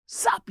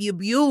you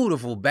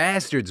beautiful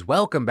bastards?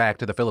 Welcome back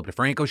to the Philip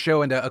DeFranco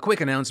Show, and a quick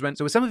announcement.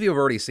 So as some of you have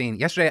already seen,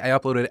 yesterday I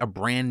uploaded a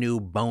brand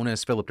new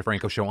bonus Philip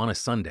DeFranco Show on a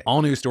Sunday.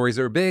 All news stories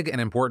are big and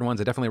important ones.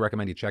 I definitely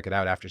recommend you check it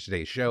out after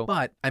today's show.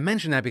 But I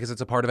mention that because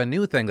it's a part of a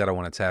new thing that I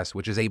want to test,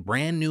 which is a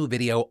brand new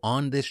video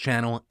on this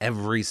channel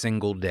every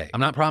single day.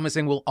 I'm not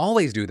promising we'll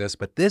always do this,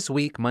 but this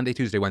week, Monday,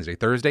 Tuesday, Wednesday,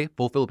 Thursday,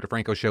 full Philip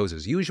DeFranco shows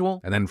as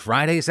usual. And then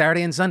Friday,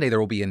 Saturday, and Sunday, there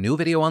will be a new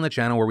video on the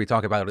channel where we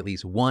talk about at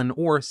least one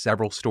or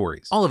several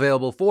stories. All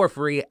available for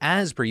free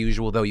as per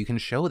usual, though you can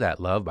show that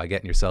love by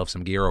getting yourself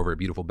some gear over at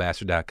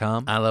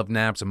beautifulbastard.com. I love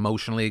naps,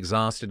 emotionally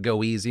exhausted,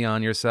 go easy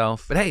on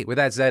yourself. But hey, with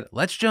that said,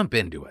 let's jump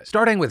into it.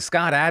 Starting with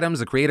Scott Adams,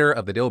 the creator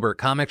of the Dilbert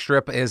comic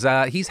strip,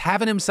 he's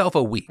having himself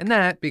a week. And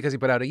that because he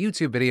put out a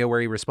YouTube video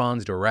where he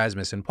responds to a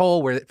Rasmussen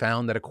poll where it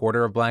found that a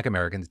quarter of Black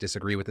Americans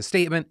disagree with the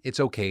statement, "It's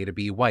okay to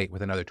be white,"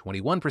 with another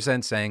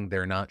 21% saying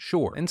they're not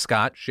sure. And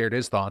Scott shared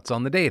his thoughts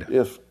on the data.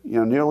 If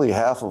nearly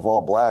half of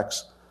all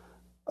blacks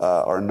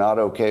are not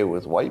okay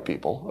with white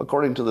people,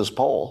 according to this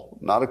poll,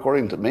 not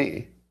according to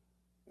me,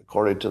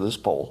 according to this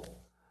poll,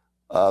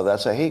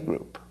 that's a hate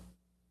group.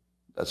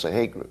 That's a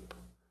hate group.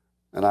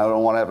 And I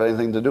don't want to have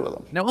anything to do with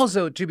them. Now,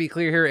 also, to be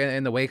clear here,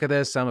 in the wake of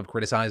this, some have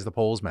criticized the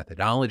poll's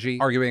methodology,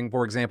 arguing,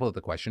 for example, that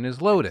the question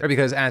is loaded, or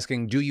because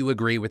asking, do you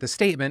agree with the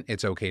statement,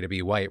 "It's okay to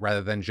be white,"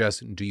 rather than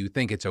just, do you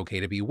think it's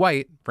okay to be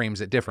white, frames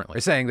it differently.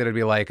 They're saying that it'd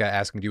be like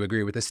asking, do you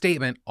agree with the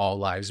statement, "All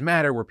lives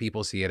matter," where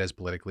people see it as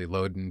politically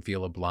loaded and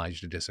feel obliged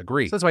to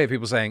disagree. So that's why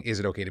people saying, is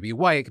it okay to be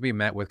white, can be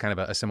met with kind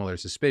of a similar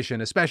suspicion,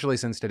 especially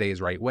since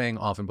today's right wing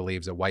often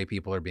believes that white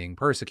people are being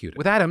persecuted.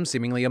 With Adams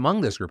seemingly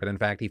among this group, and in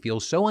fact, he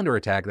feels so under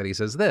attack that he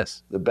says this.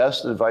 The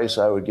best advice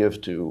I would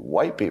give to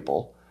white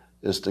people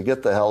is to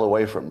get the hell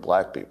away from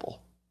black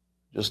people.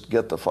 Just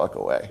get the fuck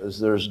away. Because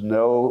there's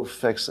no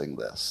fixing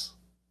this.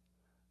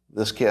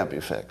 This can't be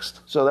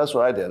fixed. So that's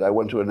what I did. I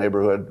went to a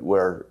neighborhood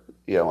where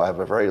I have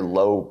a very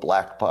low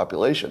black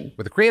population.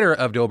 With the creator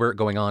of Dilbert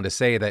going on to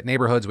say that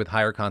neighborhoods with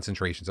higher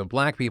concentrations of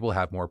black people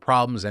have more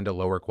problems and a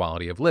lower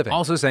quality of living.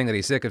 Also saying that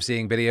he's sick of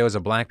seeing videos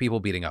of black people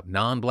beating up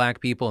non-black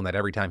people and that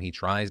every time he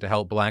tries to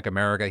help Black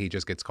America, he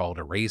just gets called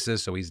a racist,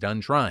 so he's done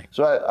trying.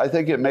 So I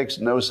think it makes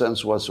no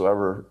sense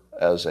whatsoever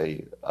as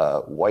a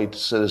white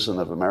citizen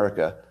of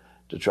America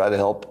to try to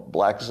help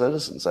black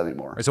citizens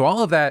anymore. So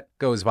all of that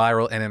goes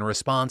viral, and in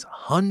response,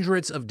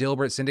 hundreds of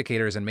Dilbert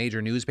syndicators and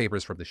major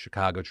newspapers from the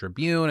Chicago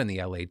Tribune and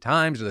the LA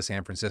Times to the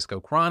San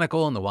Francisco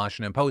Chronicle and the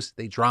Washington Post,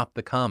 they dropped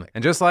the comic.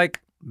 And just like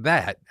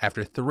that,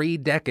 after 3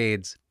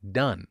 decades,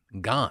 done,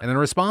 gone. And in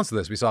response to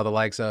this, we saw the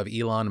likes of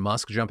Elon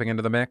Musk jumping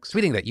into the mix,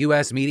 tweeting that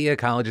U.S. media,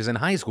 colleges, and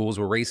high schools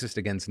were racist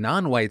against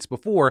non-whites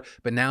before,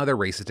 but now they're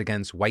racist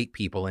against white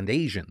people and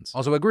Asians.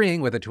 Also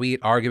agreeing with a tweet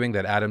arguing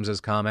that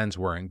Adams's comments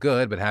weren't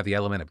good, but have the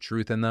element of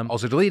truth in them.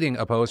 Also deleting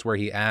a post where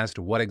he asked,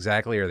 what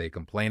exactly are they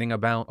complaining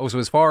about? Also,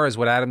 as far as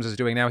what Adams is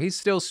doing now, he's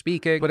still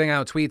speaking, putting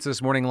out tweets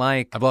this morning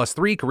like, I've lost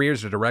 3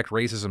 careers to direct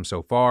racism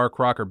so far: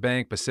 Crocker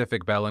Bank,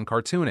 Pacific Bell, and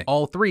cartooning.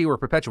 All 3 were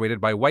perpetuated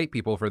by white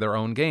people for their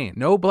own gain.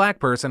 No black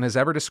person has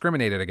ever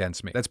discriminated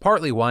against me. That's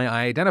partly why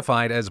I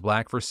identified as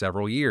black for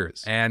several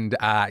years. And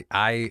I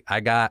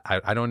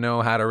don't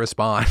know how to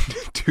respond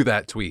to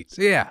that tweet.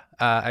 So yeah,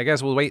 I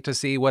guess we'll wait to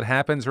see what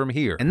happens from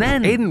here. And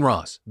then Adin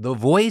Ross, the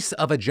voice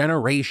of a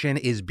generation,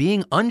 is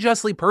being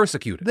unjustly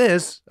persecuted.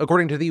 This,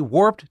 according to the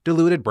warped,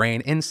 deluded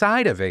brain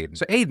inside of Adin.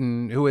 So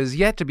Adin, who is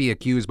yet to be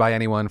accused by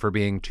anyone for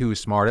being too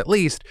smart, at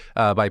least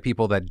by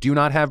people that do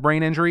not have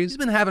brain injuries, he's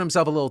been having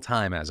himself a little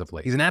time as of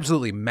late. He's an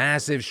absolutely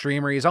massive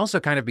streamer. He's also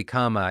kind of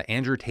become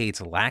Andrew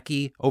Tate's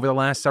lackey over the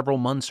last several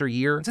months or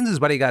year. And since his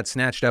buddy got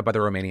snatched up by the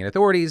Romanian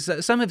authorities,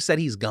 some have said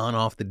he's gone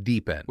off the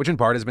deep end, which in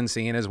part has been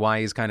seen as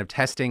why he's kind of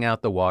testing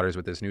out the waters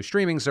with this new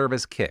streaming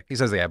service, Kick. He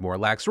says they have more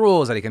lax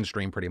rules, that he can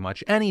stream pretty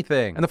much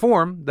anything. And the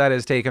form that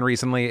has taken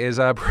recently is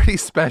pretty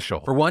special.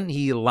 For one,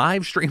 he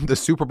live streamed the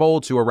Super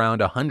Bowl to around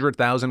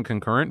 100,000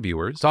 concurrent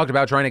viewers, talked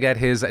about trying to get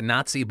his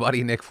Nazi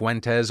buddy Nick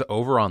Fuentes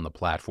over on the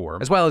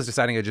platform, as well as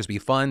deciding it'd just be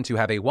fun to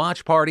have a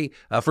watch party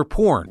for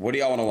porn. What do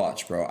y'all want to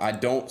watch, bro? I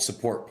don't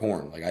support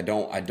porn. Like, I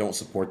don't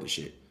support the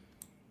shit.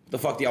 What the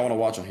fuck do y'all want to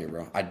watch on here,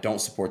 bro? I don't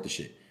support the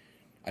shit.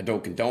 I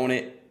don't condone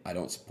it. I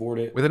don't support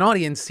it. With an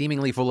audience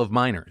seemingly full of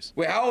minors.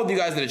 Wait, how old are you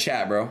guys in the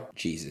chat, bro?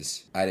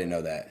 Jesus, I didn't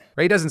know that.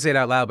 He doesn't say it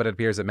out loud, but it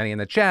appears that many in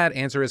the chat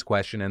answer his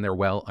question and they're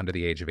well under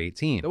the age of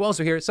 18. Though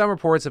also here, some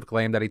reports have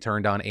claimed that he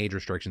turned on age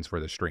restrictions for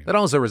the stream. That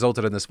also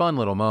resulted in this fun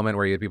little moment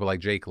where you had people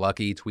like Jake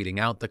Lucky tweeting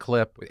out the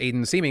clip, with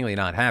Adin seemingly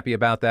not happy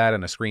about that,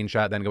 and a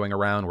screenshot then going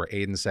around where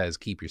Adin says,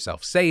 keep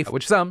yourself safe,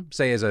 which some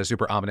say is a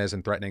super ominous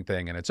and threatening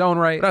thing in its own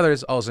right, but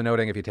others also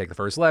noting if you take the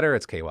first letter,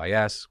 it's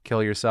KYS,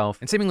 kill yourself.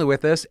 And seemingly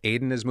with this,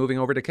 Adin is moving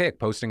over to Kick,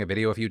 posting a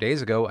video a few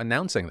days ago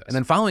announcing this. And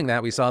then following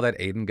that, we saw that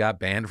Adin got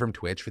banned from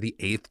Twitch for the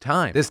 8th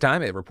time. This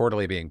time, it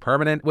reportedly being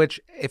permanent,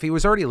 which, if he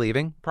was already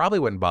leaving, probably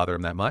wouldn't bother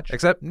him that much.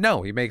 Except,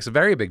 no, he makes a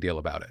very big deal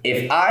about it.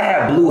 If I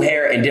had blue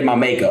hair and did my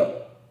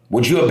makeup,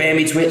 would you have banned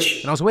me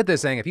Twitch? And also with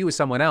this saying, if he was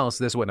someone else,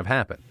 this wouldn't have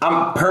happened.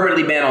 I'm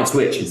permanently banned on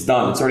Twitch. It's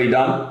done. It's already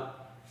done.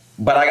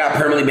 But I got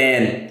permanently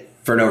banned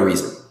for no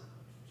reason.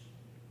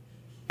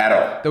 At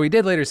all. Though he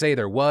did later say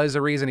there was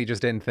a reason, he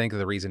just didn't think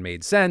the reason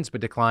made sense, but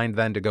declined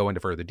then to go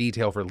into further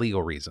detail for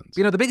legal reasons.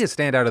 You know, the biggest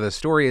standout of the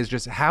story is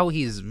just how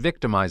he's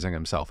victimizing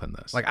himself in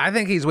this. Like, I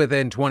think he's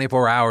within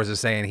 24 hours of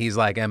saying he's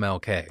like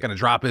MLK, gonna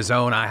drop his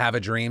own I have a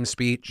dream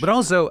speech. But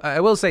also, I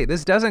will say,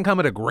 this doesn't come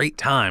at a great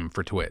time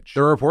for Twitch.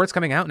 There are reports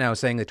coming out now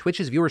saying that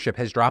Twitch's viewership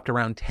has dropped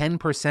around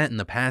 10% in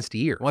the past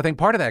year. Well, I think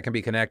part of that can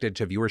be connected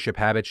to viewership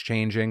habits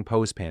changing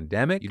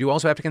post-pandemic. You do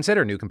also have to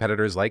consider new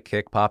competitors like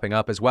Kick popping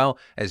up, as well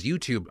as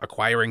YouTube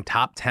acquiring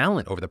top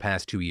talent over the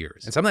past 2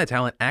 years. And some of that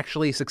talent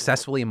actually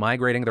successfully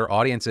migrating their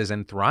audiences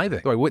and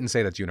thriving. Though I wouldn't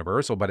say that's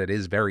universal, but it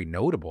is very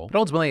notable. But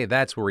ultimately,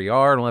 that's where we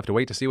are, and we'll have to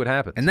wait to see what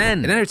happens. And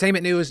then, in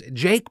entertainment news,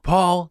 Jake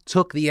Paul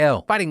took the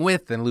L, fighting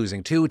with and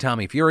losing to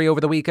Tommy Fury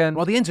over the weekend.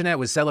 While the internet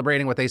was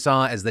celebrating what they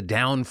saw as the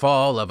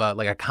downfall of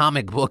a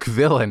comic book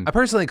villain, I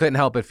personally couldn't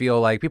help but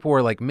feel like people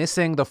were like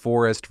missing the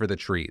forest for the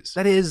trees.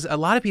 That is, a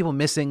lot of people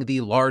missing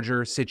the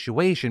larger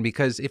situation,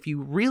 because if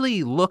you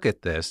really look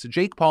at this,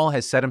 Jake Paul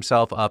has set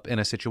himself up in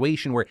a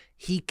situation where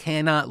he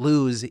cannot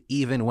lose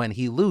even when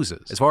he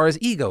loses. As far as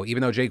ego,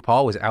 even though Jake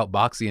Paul was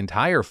outboxed the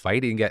entire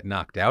fight, he didn't get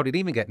knocked out, he didn't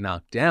even get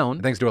knocked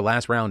down, thanks to a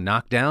last round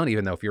knockdown,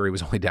 even though Fury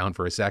was only down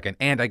for a second.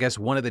 And I guess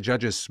one of the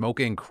judges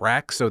smoking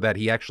crack so that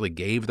he actually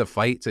gave the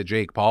fight to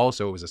Jake Paul,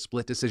 so it was a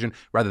split decision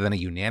rather than a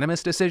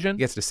unanimous decision. He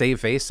gets to save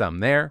face some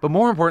there. But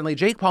more importantly,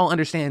 Jake Paul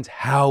understands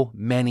how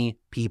many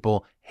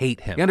people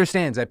hate him. He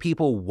understands that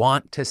people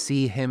want to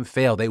see him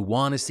fail. They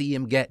want to see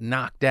him get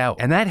knocked out.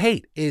 And that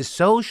hate is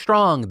so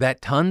strong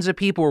that tons of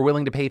people were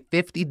willing to pay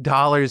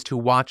 $50 to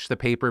watch the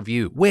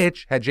pay-per-view,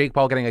 which had Jake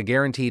Paul getting a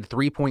guaranteed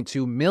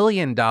 $3.2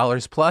 million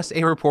plus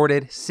a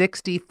reported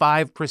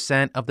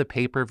 65% of the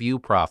pay-per-view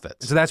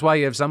profits. So that's why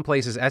you have some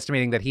places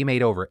estimating that he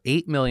made over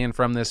 $8 million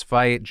from this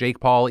fight. Jake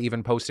Paul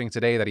even posting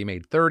today that he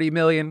made $30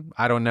 million.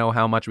 I don't know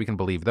how much we can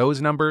believe those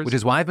numbers, which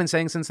is why I've been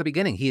saying since the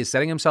beginning, he is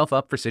setting himself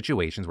up for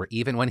situations where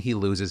even when he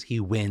loses,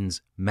 he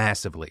wins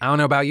massively. I don't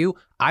know about you,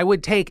 I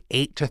would take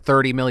 $8 to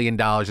 $30 million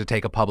to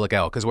take a public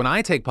L, because when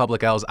I take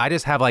public Ls, I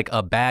just have like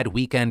a bad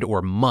weekend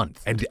or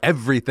month, and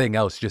everything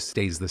else just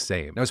stays the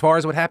same. Now, as far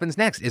as what happens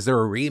next, is there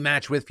a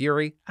rematch with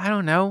Fury? I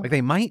don't know. Like,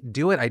 they might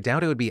do it. I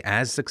doubt it would be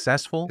as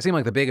successful. It seemed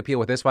like the big appeal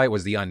with this fight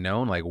was the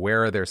unknown, like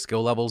where are their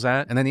skill levels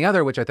at? And then the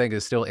other, which I think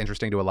is still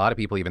interesting to a lot of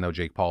people, even though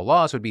Jake Paul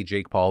lost, would be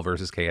Jake Paul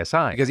versus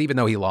KSI, because even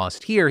though he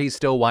lost here, he's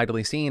still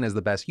widely seen as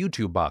the best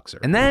YouTube boxer.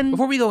 And then,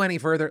 before we go any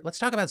further, let's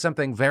talk about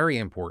something very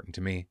important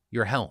to me: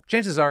 your health.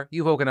 Chances are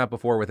you've woken up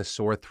before with a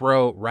sore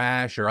throat,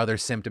 rash, or other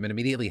symptom and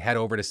immediately head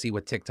over to see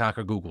what TikTok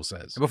or Google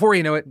says. And before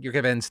you know it, you're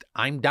convinced,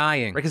 I'm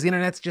dying, because the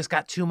internet's just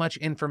got too much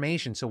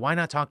information, so why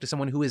not talk to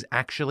someone who is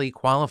actually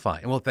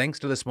qualified? And well, thanks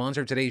to the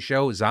sponsor of today's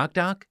show,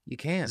 ZocDoc, you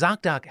can.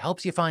 ZocDoc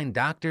helps you find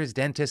doctors,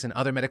 dentists, and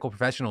other medical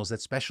professionals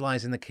that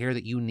specialize in the care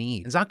that you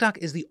need. And ZocDoc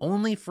is the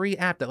only free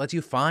app that lets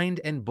you find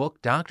and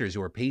book doctors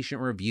who are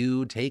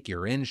patient-reviewed, take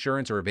your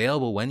insurance, are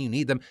available when you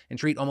need them, and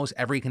treat almost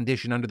every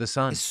condition under the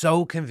sun. It's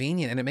so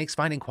convenient, and it makes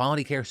finding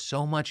quality care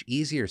so much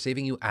easier,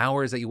 saving you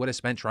hours that you would have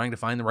spent trying to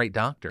find the right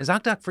doctor. And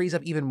ZocDoc frees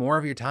up even more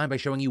of your time by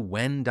showing you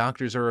when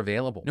doctors are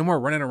available. No more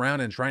running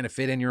around and trying to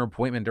fit in your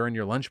appointment during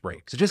your lunch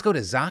break. So just go to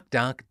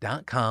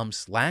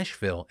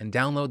ZocDoc.com/Phil and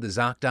download the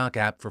ZocDoc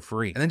app for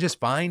free. And then just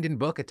find and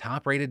book a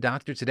top-rated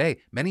doctor today.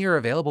 Many are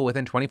available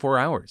within 24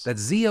 hours.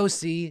 That's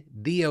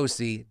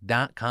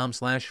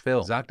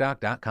ZocDoc.com/Phil.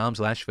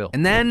 ZocDoc.com/Phil.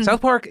 And then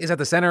South Park is at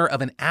the center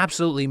of an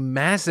absolutely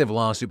massive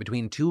lawsuit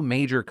between two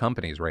major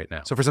companies right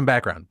now. So for some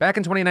background, back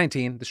in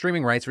 2019, the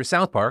streaming rights for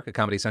South Park, a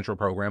Comedy Central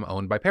program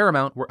owned by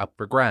Paramount, were up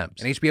for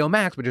grabs. And HBO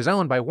Max, which is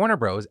owned by Warner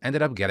Bros.,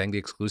 ended up getting the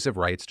exclusive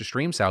rights to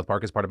stream South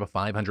Park as part of a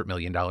 $500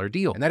 million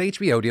deal. And that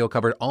HBO deal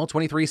covered all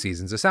 23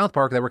 seasons of South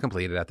Park that were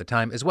completed at the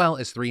time, as well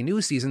as 3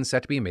 new seasons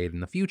set to be made in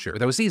the future.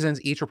 Those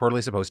seasons each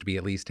reportedly supposed to be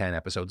at least 10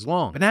 episodes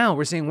long. But now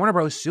we're seeing Warner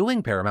Bros.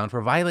 Suing Paramount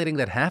for violating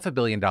that $500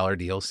 million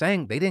deal,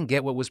 saying they didn't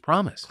get what was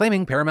promised,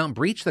 claiming Paramount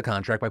breached the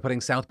contract by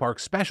putting South Park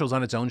specials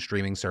on its own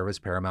streaming service,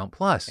 Paramount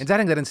Plus, and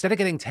adding that instead of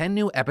getting 10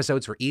 new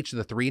episodes for each of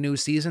the 3 new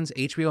seasons,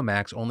 HBO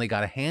Max only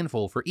got a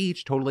handful for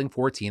each, totaling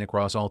 14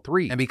 across all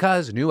 3. And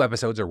because new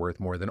episodes are worth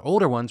more than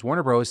older ones,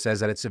 Warner Bros.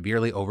 Says that it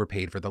severely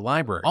overpaid for the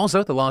library.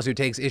 Also, the lawsuit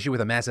takes issue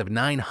with a massive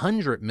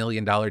 $900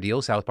 million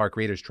deal South Park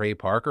creators Trey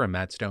Parker and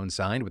Matt Stone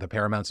signed with a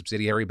Paramount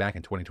subsidiary back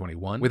in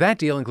 2021. With that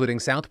deal including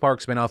South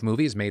Park spin-off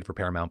movies made for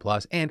Paramount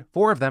Plus, and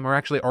 4 of them are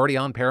actually already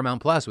on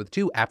Paramount Plus, with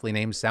 2 aptly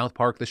named South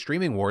Park: The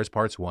Streaming Wars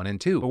Parts 1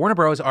 and 2. But Warner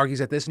Bros. Argues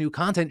that this new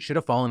content should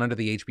have fallen under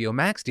the HBO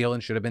Max deal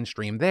and should have been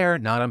streamed there,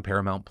 not on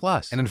Paramount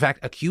Plus. And in fact,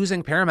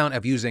 accusing Paramount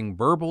of using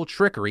verbal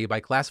trickery by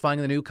classifying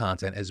the new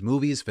content as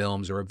movies,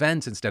 films, or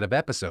events instead of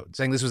episodes,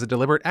 saying this was a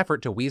deliberate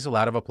effort to weasel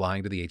out of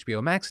applying to the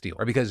HBO Max deal,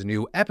 or because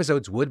new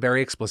episodes would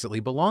very explicitly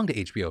belong to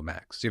HBO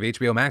Max. So you have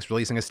HBO Max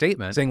releasing a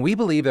statement saying, "We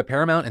believe that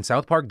Paramount and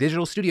South Park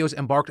Digital Studios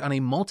embarked on a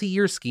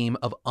multi-year scheme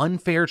of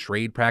unfair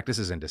trade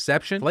practices and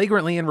deception,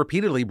 flagrantly and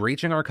repeatedly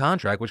breaching our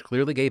contract, which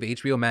clearly gave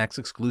HBO Max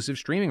exclusive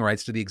streaming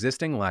rights to the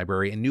existing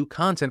library and new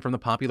content from the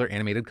popular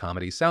animated comedy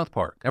comedy South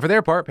Park. Now, for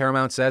their part,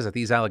 Paramount says that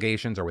these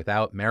allegations are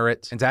without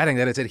merit, and adding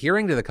that it's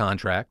adhering to the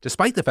contract,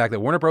 despite the fact that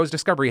Warner Bros.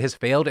 Discovery has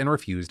failed and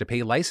refused to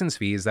pay license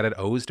fees that it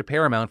owes to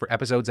Paramount for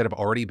episodes that have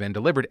already been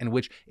delivered and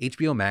which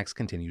HBO Max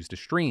continues to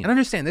stream. And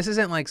understand, this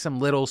isn't like some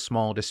little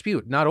small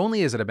dispute. Not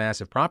only is it a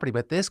massive property,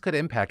 but this could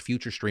impact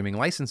future streaming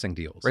licensing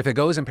deals. Or if it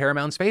goes in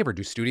Paramount's favor,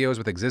 do studios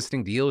with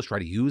existing deals try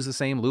to use the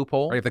same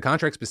loophole? Or if the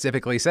contract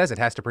specifically says it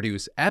has to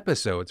produce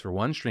episodes for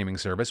one streaming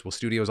service, will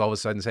studios all of a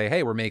sudden say,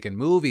 hey, we're making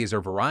movies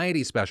or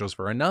variety specials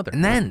for another?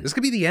 And then, this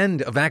could be the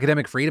end of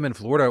academic freedom in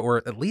Florida, or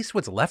at least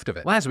what's left of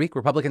it. Last week,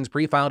 Republicans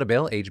pre-filed a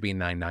bill, HB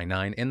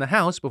 999, in the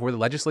House before the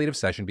legislative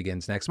session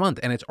begins next month,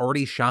 and it's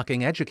already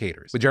shocking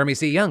educators. With Jeremy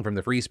C. Young from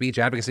the free speech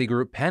advocacy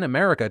group PEN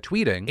America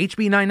tweeting,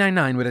 HB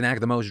 999 would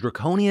enact the most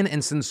draconian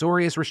and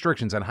censorious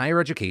restrictions on higher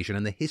education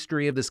in the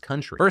history of this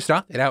country. First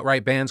off, it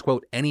outright bans,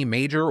 quote, any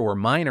major or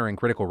minor in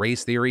critical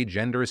race theory,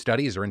 gender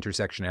studies, or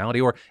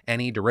intersectionality, or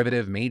any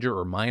derivative, major,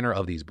 or minor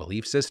of these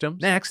belief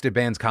systems. Next, it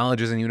bans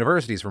colleges and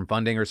universities from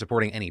funding or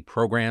supporting any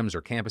programs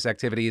or campus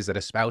activities that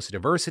espouse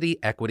diversity,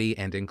 equity,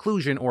 and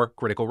inclusion, or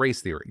critical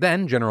race theory.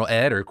 Then, general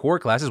ed or core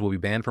classes will be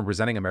banned from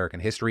presenting American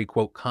history,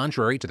 quote,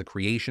 contrary to the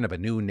creation of a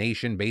new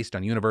nation based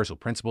on universal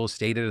principles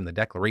stated in the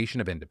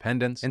Declaration of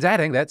Independence, and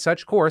adding that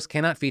such course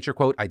cannot feature,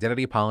 quote,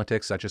 identity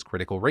politics such as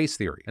critical race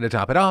theory. And to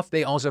top it off,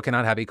 they also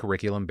cannot have a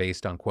curriculum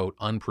based on, quote,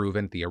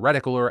 unproven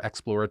theoretical or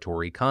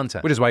exploratory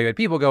content. Which is why you had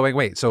people going,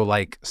 wait, so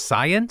like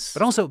science?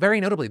 But also, very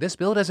notably, this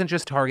bill doesn't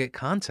just target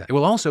content. It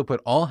will also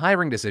put all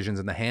hiring decisions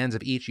in the hands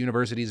of each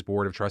university's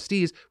board of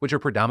trustees, which are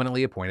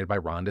predominantly appointed by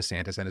Ron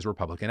DeSantis and his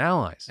Republican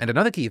allies. And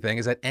another key thing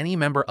is that any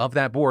member of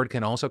that board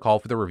can also call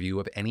for the review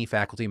of any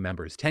faculty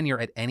member's tenure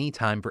at any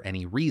time for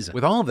any reason.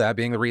 With all of that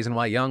being the reason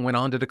why Young went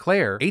on to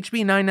declare,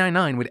 HB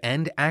 999 would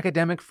end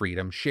academic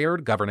freedom,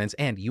 shared governance,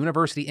 and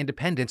university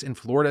independence in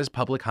Florida's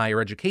public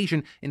higher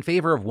education in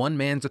favor of one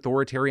man's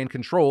authoritarian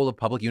control of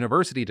public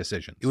university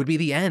decisions. It would be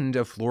the end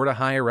of Florida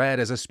higher ed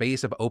as a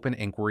space of open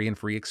inquiry and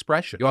free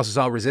expression. You also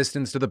saw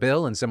resistance to the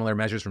bill and similar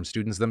measures from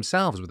students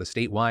themselves, with a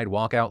statewide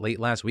walkout late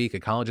last week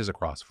at colleges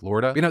across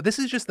Florida. You know, this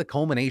is just the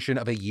culmination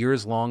of a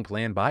years-long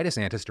plan by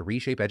DeSantis to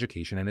reshape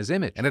education and his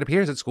image. And it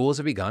appears that schools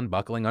have begun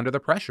buckling under the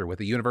pressure, with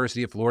the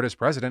University of Florida's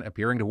president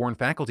appearing to warn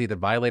faculty that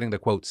violating the,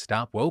 quote,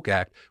 Stop Woke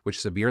Act, which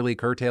severely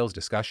curtails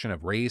discussion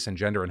of race and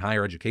gender in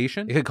higher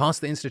education, it could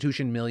cost the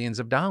institution millions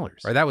of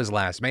dollars. Or that was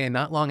last May, and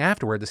not long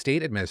afterward, the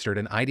state administered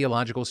an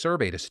ideological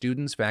survey to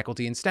students,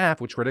 faculty, and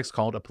staff, which critics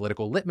called a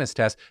political litmus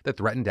test that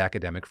threatened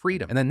academic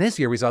freedom. And then this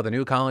year, we saw the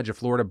new College of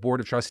Florida Board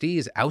of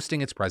Trustees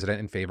ousting its president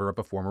in favor of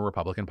a former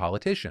Republican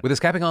politician, with this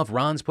capping off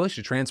Ron's push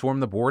to transform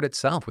the board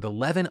itself, with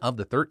 11 of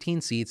the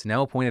 13 seats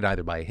now appointed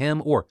either by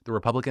him or the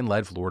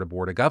Republican-led Florida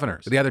Board of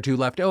Governors, with the other two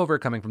left over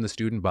coming from the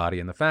student body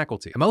and the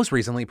faculty. And most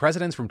recently,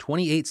 presidents from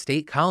 28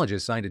 state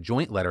colleges signed a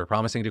joint letter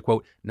promising to,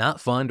 quote, not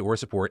fund or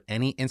support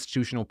any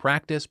institutional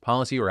practice,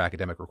 policy, or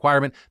academic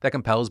requirement that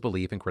compels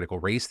belief in critical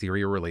race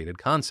theory or related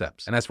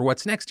concepts. And as for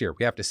what's next year,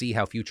 we have to see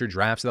how future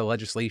drafts of the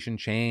legislation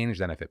change.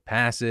 Then if it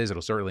passes,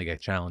 it'll certainly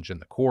get challenged in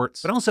the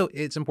courts. But also,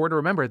 it's important to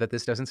remember that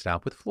this doesn't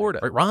stop with Florida.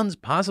 Right? Ron's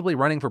possibly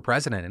running for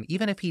president, and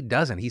even if he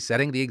doesn't, he's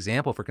setting the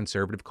example for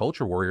conservative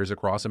culture warriors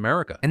across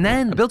America. And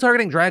then, a bill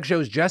targeting drag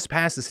shows just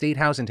passed the State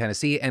House in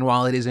Tennessee, and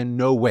while it is in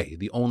no way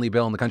the only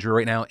bill in the country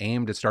right now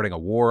aimed at starting a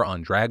war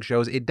on drag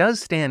shows, it does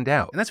stand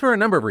out. And that's for a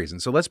number of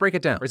reasons, so let's break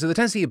it down. Right, so the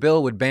Tennessee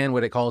bill would ban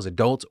what it calls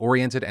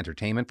adult-oriented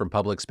entertainment from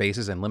public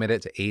spaces and limit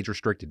it to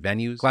age-restricted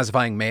venues,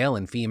 classifying male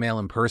and female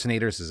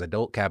impersonators as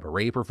adult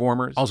cabaret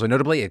performers. Also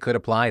notably, it could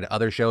apply to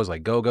other shows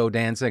like go-go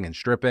dancing and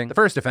stripping. The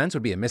first offense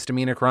would be a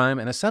misdemeanor crime,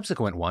 and a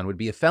subsequent one would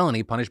be a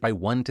felony punished by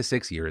 1 to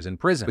 6 years in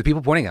prison, with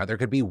people pointing out there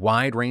could be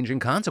wide-ranging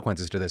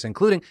consequences to this,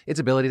 including its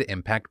ability to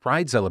impact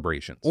pride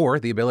celebrations, or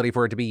the ability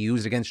for it to be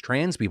used against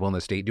trans people in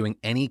the state doing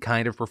any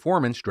kind of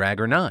performance, drag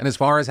or not. And as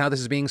far as how this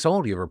is being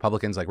sold, you have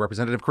Republicans like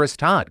Representative Chris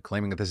Todd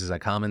claiming that this is a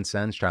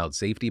common-sense child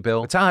safety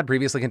bill, with Todd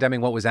previously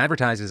condemning what was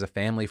advertised as a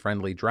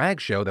family-friendly drag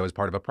show that was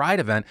part of a pride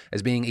event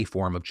as being a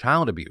form of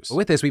child abuse. But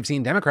with this, we've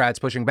seen Democrats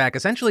pushing back,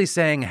 essentially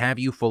saying, have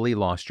you fully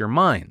lost your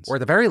minds? Or at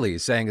the very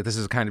least, saying that this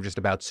is kind of just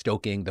about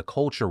stoking the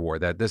culture war,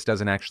 that this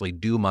doesn't actually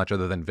do much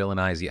other than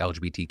villainize the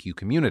LGBTQ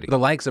community. With the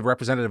likes of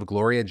Representative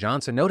Gloria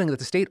Johnson noting that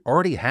the state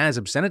already has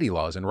obscenity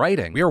laws in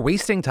writing. We are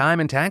wasting time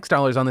and tax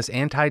dollars on this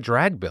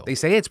anti-drag bill. They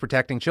say it's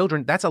protecting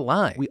children. That's a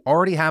lie. We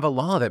already have a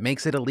law that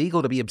makes it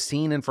illegal to be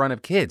obscene in front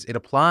of kids. It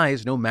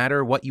applies no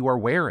matter what you are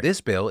wearing.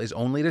 This bill is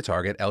only to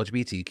target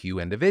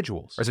LGBTQ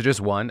individuals. Or so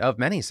just one of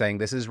many saying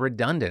this is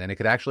redundant and it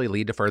could actually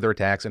lead to further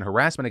attacks and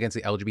harassment against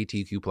the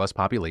LGBTQ plus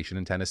population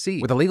in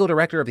Tennessee. With the legal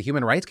director of the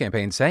Human Rights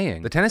Campaign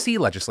saying, the Tennessee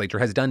legislature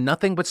has done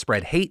nothing but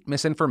spread hate,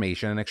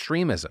 misinformation, and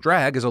extremism.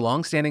 Drag is a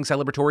long-standing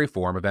celebratory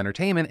form of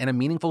entertainment and a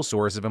meaningful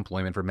source of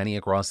employment for many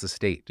across the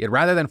state. Yet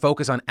rather than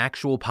focus on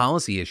actual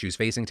policy issues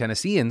facing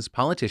Tennesseans,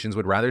 politicians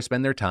would rather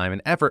spend their time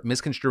and effort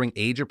misconstruing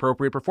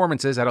age-appropriate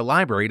performances at a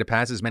library to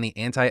pass as many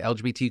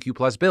anti-LGBTQ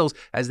plus bills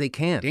as they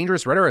can.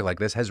 Dangerous rhetoric like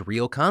this has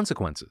real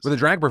consequences. With a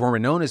drag performer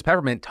known as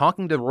Peppermint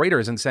talking to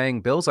Reuters and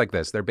saying bills like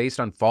this, they're based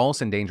on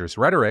false and dangerous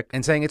rhetoric,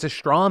 and saying it's a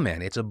straw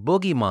man, it's a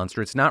boogie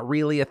monster. It's not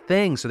really a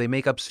thing, so they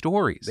make up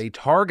stories. They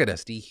target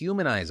us,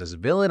 dehumanize us,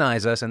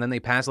 villainize us, and then they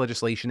pass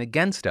legislation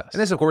against us.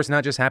 And this, of course,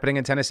 not just happening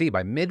in Tennessee.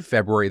 By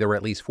mid-February, there were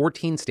at least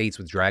 14 states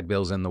with drag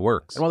bills in the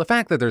works. And while the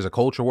fact that there's a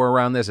culture war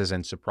around this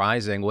isn't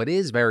surprising, what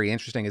is very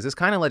interesting is this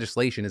kind of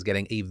legislation is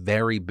getting a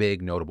very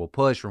big notable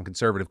push from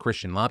conservative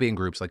Christian lobbying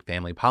groups like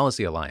Family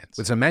Policy Alliance,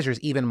 with some measures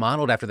even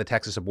modeled after the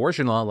Texas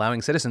abortion law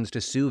allowing citizens to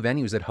sue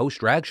venues that host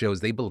drag shows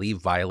they believe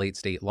violate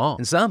state law.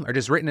 And some are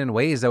just written in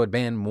ways that would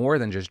ban more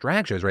than just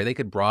drag shows, right? They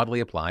could broadly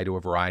apply to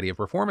a variety of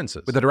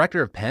performances. With the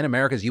director of PEN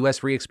America's U.S.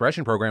 Free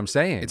Expression program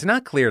saying, "It's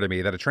not clear to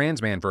me that a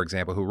trans man, for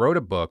example, who wrote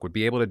a book would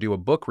be able to do a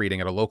book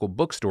reading at a local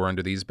bookstore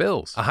under these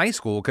bills. A high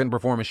school couldn't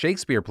perform a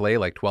Shakespeare play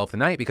like Twelfth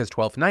Night because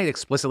Twelfth Night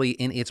explicitly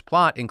in its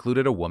plot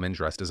included a woman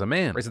dressed as a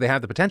man." Right? So they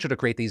have the potential to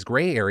create these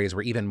gray areas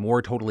where even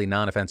more totally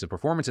non-offensive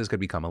performances could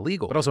become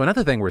illegal. But also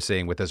another thing we're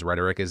seeing with this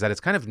rhetoric is that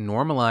it's kind of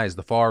normalized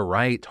the far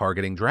right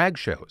targeting drag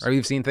shows. Right?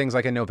 We've seen things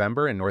like in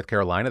November in North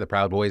Carolina, the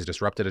Proud Boys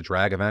disrupted a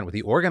drag event with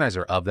the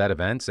organizer of that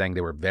event saying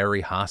they were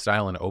very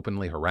hostile and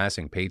openly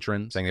harassing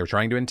patrons, saying they were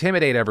trying to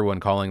intimidate everyone,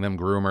 calling them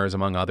groomers,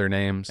 among other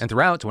names. And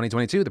throughout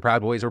 2022, the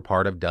Proud Boys were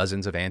part of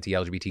dozens of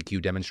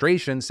anti-LGBTQ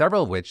demonstrations,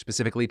 several of which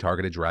specifically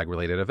targeted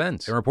drag-related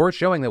events. And reports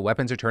showing that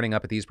weapons are turning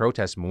up at these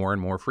protests more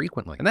and more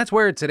frequently. And that's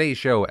where today's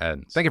show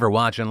ends. Thank you for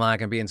watching,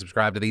 like, and being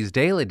subscribed to these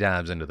daily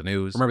dives into the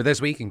news. Remember,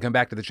 this week you can come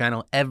back to the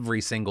channel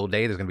every single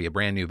day. There's going to be a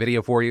brand new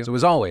video for you. So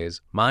as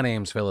always, my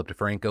name's Philip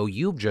DeFranco.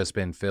 You've just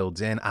been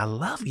filled in. I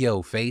love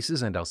yo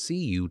faces, and I'll see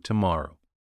you tomorrow.